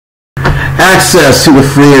Access to the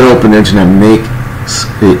free and open internet makes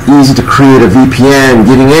it easy to create a VPN,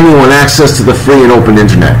 giving anyone access to the free and open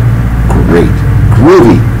internet. Great.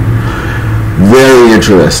 Groovy. Very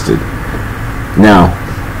interested. Now,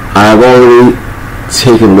 I've already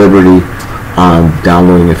taken liberty on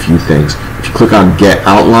downloading a few things. If you click on Get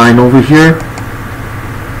Outline over here,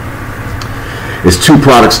 it's two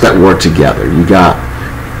products that work together. You got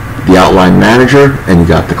the Outline Manager and you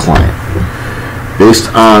got the client.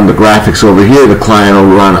 Based on the graphics over here, the client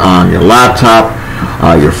will run on your laptop,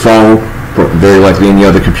 your phone, very likely any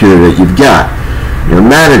other computer that you've got. Your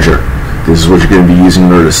manager, this is what you're going to be using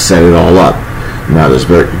in order to set it all up. Now there's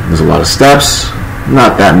a lot of steps,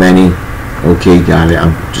 not that many. Okay, got it.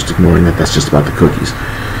 I'm just ignoring that. That's just about the cookies.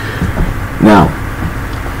 Now,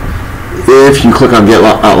 if you click on Get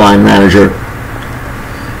Outline Manager,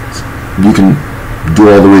 you can do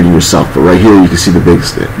all the reading yourself. But right here, you can see the big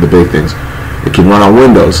things. It can run on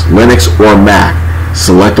Windows, Linux, or Mac.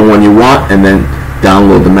 Select the one you want and then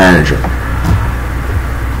download the manager.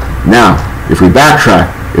 Now, if we backtrack,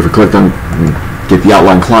 if we click on Get the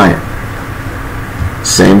Outline Client,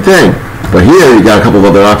 same thing. But here you got a couple of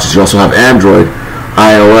other options. You also have Android,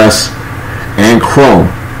 iOS, and Chrome,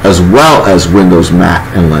 as well as Windows, Mac,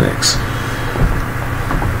 and Linux.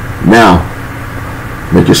 Now,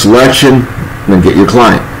 make your selection, and then get your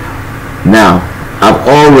client. Now, I've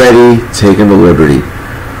already taken the liberty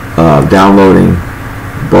of downloading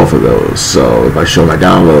both of those. So if I show my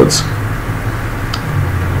downloads,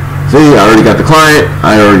 see, I already got the client,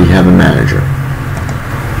 I already have a manager.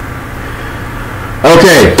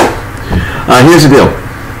 Okay, here's the deal.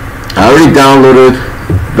 I already downloaded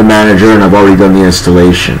the manager and I've already done the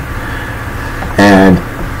installation. And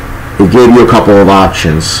it gave you a couple of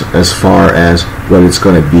options as far as what it's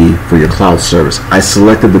going to be for your cloud service. I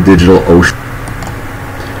selected the DigitalOcean.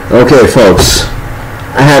 Okay, folks,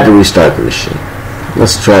 I had to restart the machine.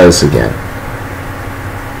 Let's try this again.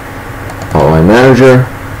 Outline Manager.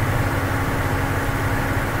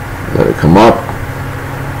 Let it come up.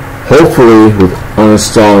 Hopefully, with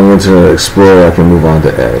uninstalling Internet Explorer, I can move on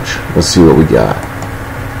to Edge. Let's see what we got.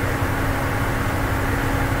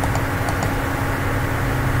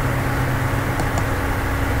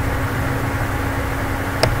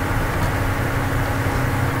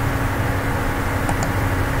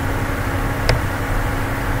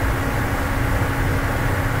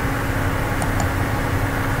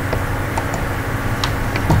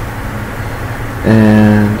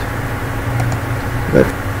 And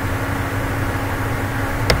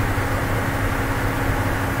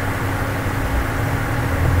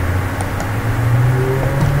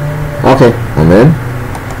okay, I'm in.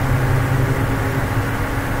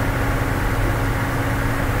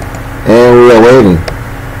 And we are waiting.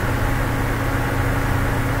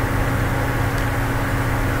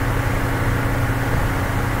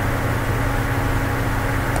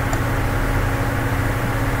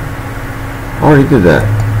 Already did that.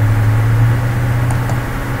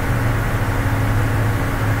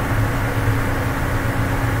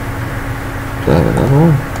 Do I have another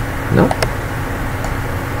one? Nope.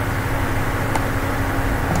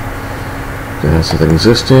 Do I have something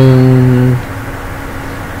existing?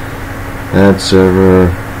 Add server.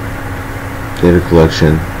 Data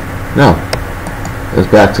collection. No. Let's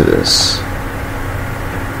back to this.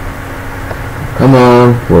 Come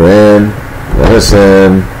on, we're in. Let us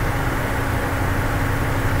in.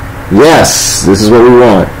 Yes, this is what we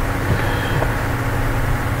want.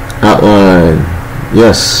 Outline.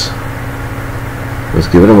 Yes. Let's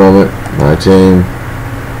give it a moment. My team.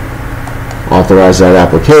 Authorize that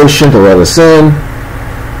application to let us in.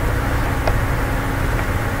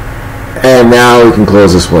 And now we can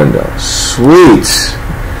close this window. Sweet.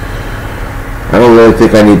 I don't really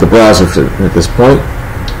think I need the browser at this point.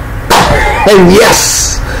 And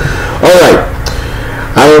yes! Alright.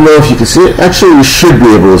 I don't know if you can see it. Actually, you should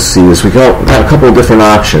be able to see this. We got a couple of different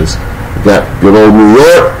options. We got good old New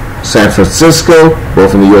York, San Francisco,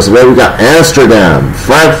 both in the US of A. We got Amsterdam,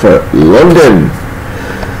 Frankfurt, London,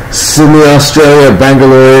 Sydney, Australia,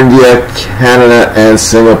 Bangalore, India, Canada, and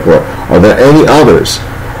Singapore. Are there any others?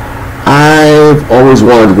 I've always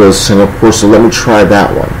wanted to go to Singapore, so let me try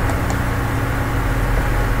that one.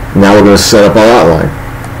 Now we're going to set up our outline.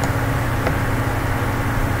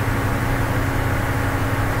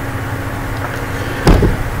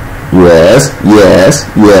 Yes, yes,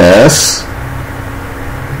 yes.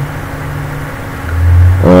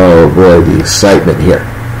 Oh boy, the excitement here.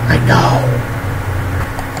 I know.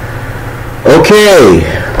 Okay,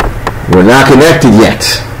 we're not connected yet.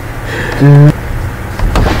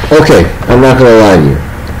 Okay, I'm not going to lie to you.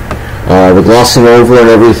 The glossing over and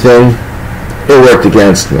everything, it worked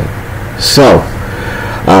against me. So,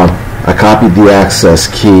 I copied the access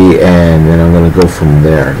key, and then I'm going to go from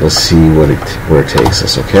there. Let's see where it takes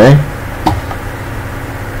us, okay?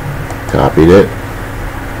 Copied it.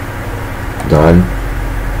 Done.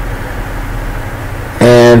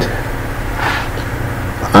 And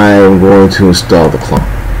I'm going to install the clone.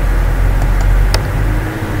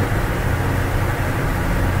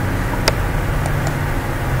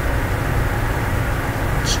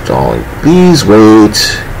 Installing. Please wait.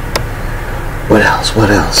 What else? What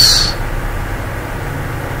else?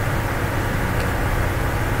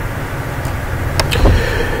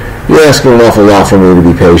 You're asking an awful lot for me to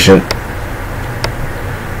be patient.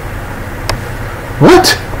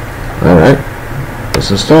 What? Alright.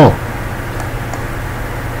 Let's install.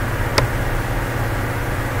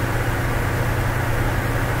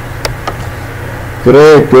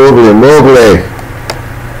 Great, Google, mobile.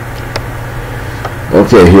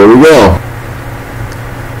 Okay, here we go.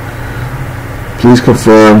 Please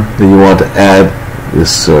confirm that you want to add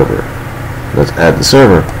this server. Let's add the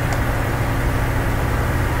server.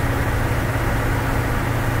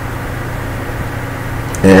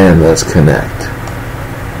 And let's connect.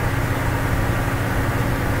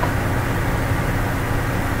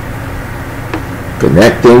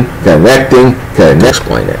 Connecting,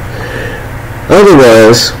 explain it.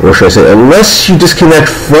 Otherwise, or should I say, unless you disconnect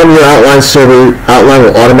from your Outline server, Outline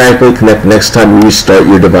will automatically connect next time you restart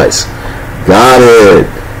your device. Got it.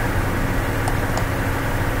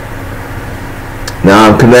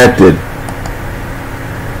 Now I'm connected.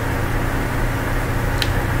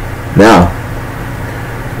 Now,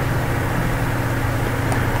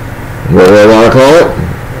 what do I want to call it?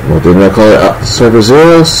 What didn't I call it? Server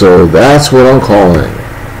 0, so that's what I'm calling.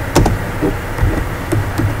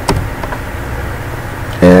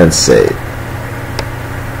 And save.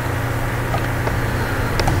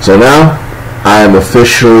 So now I am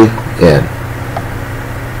officially in.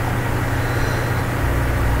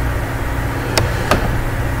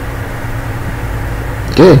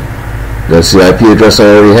 Okay, that's the IP address I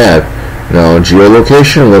already had. Now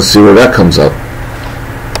geolocation, let's see where that comes up.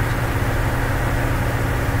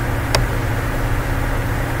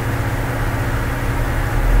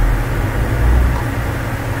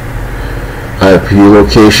 IP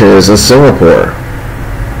location is in Singapore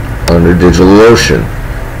under DigitalOcean.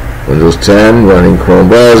 Windows 10 running Chrome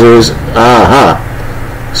browsers. Aha!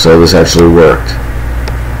 So this actually worked.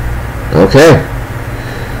 Okay.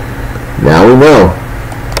 Now we know.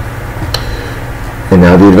 And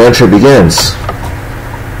now the adventure begins.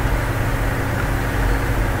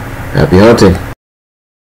 Happy hunting.